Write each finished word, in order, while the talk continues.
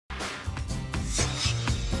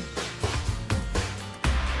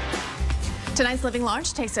Tonight's Living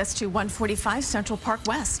Large takes us to 145 Central Park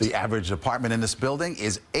West. The average apartment in this building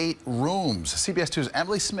is 8 rooms. CBS 2's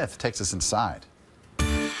Emily Smith takes us inside.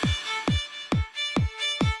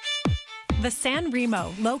 The San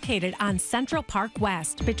Remo, located on Central Park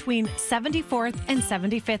West between 74th and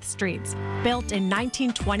 75th Streets. Built in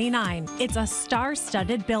 1929, it's a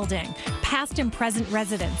star-studded building. Past and present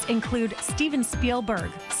residents include Steven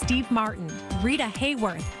Spielberg, Steve Martin, Rita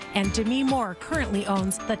Hayworth, and Demi Moore currently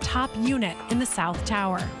owns the top unit in the South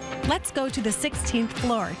Tower. Let's go to the 16th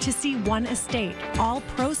floor to see one estate. All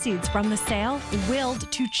proceeds from the sale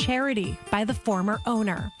willed to charity by the former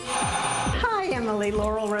owner. Hi, Emily.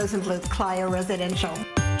 Laurel Rosenbluth, Clio Residential.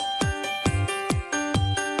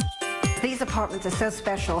 These apartments are so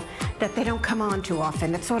special that they don't come on too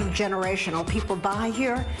often. It's sort of generational. People buy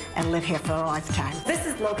here and live here for a lifetime. This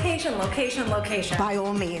is location, location, location. By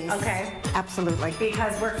all means. Okay. Absolutely.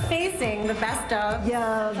 Because we're facing the best of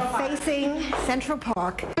facing Central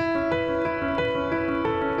Park.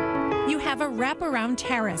 You have a wraparound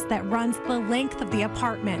terrace that runs the length of the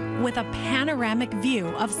apartment with a panoramic view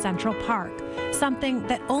of Central Park, something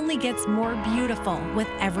that only gets more beautiful with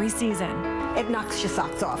every season. It knocks your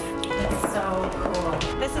socks off. It's so cool.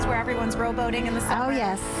 This is where everyone's rowboating in the summer. Oh,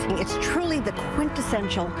 yes. It's truly the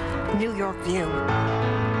quintessential New York view.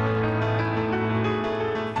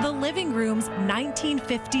 The living room's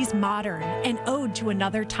 1950s modern, an ode to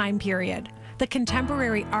another time period. The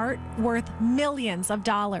contemporary art worth millions of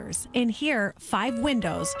dollars. In here, 5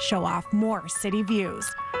 windows show off more city views.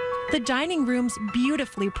 The dining room's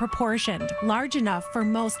beautifully proportioned, large enough for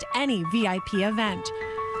most any VIP event.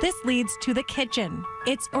 This leads to the kitchen.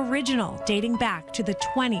 It's original, dating back to the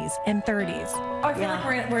 20s and 30s. Oh, I feel like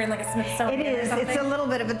we're in like a Smithsonian. It is. Or something. It's a little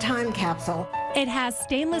bit of a time capsule. It has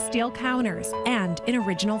stainless steel counters and an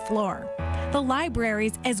original floor. The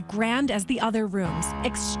library's as grand as the other rooms,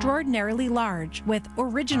 extraordinarily large with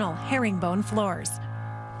original herringbone floors.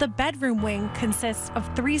 The bedroom wing consists of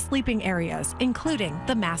 3 sleeping areas, including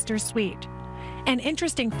the master suite. An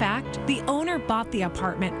interesting fact, the owner bought the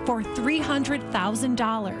apartment for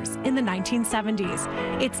 $300,000 in the 1970s.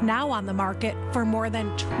 It's now on the market for more than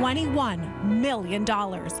 $21 million,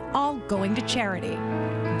 all going to charity.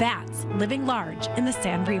 That's living large in the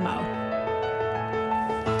San Remo.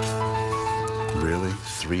 Really?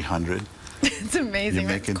 300? It's amazing. You're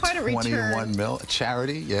making quite a return. 21 mil.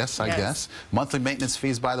 Charity, yes, I guess. Monthly maintenance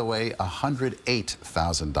fees, by the way,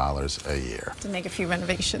 $108,000 a year. To make a few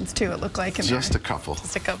renovations, too, it looked like. Just a couple.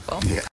 Just a couple. Yeah.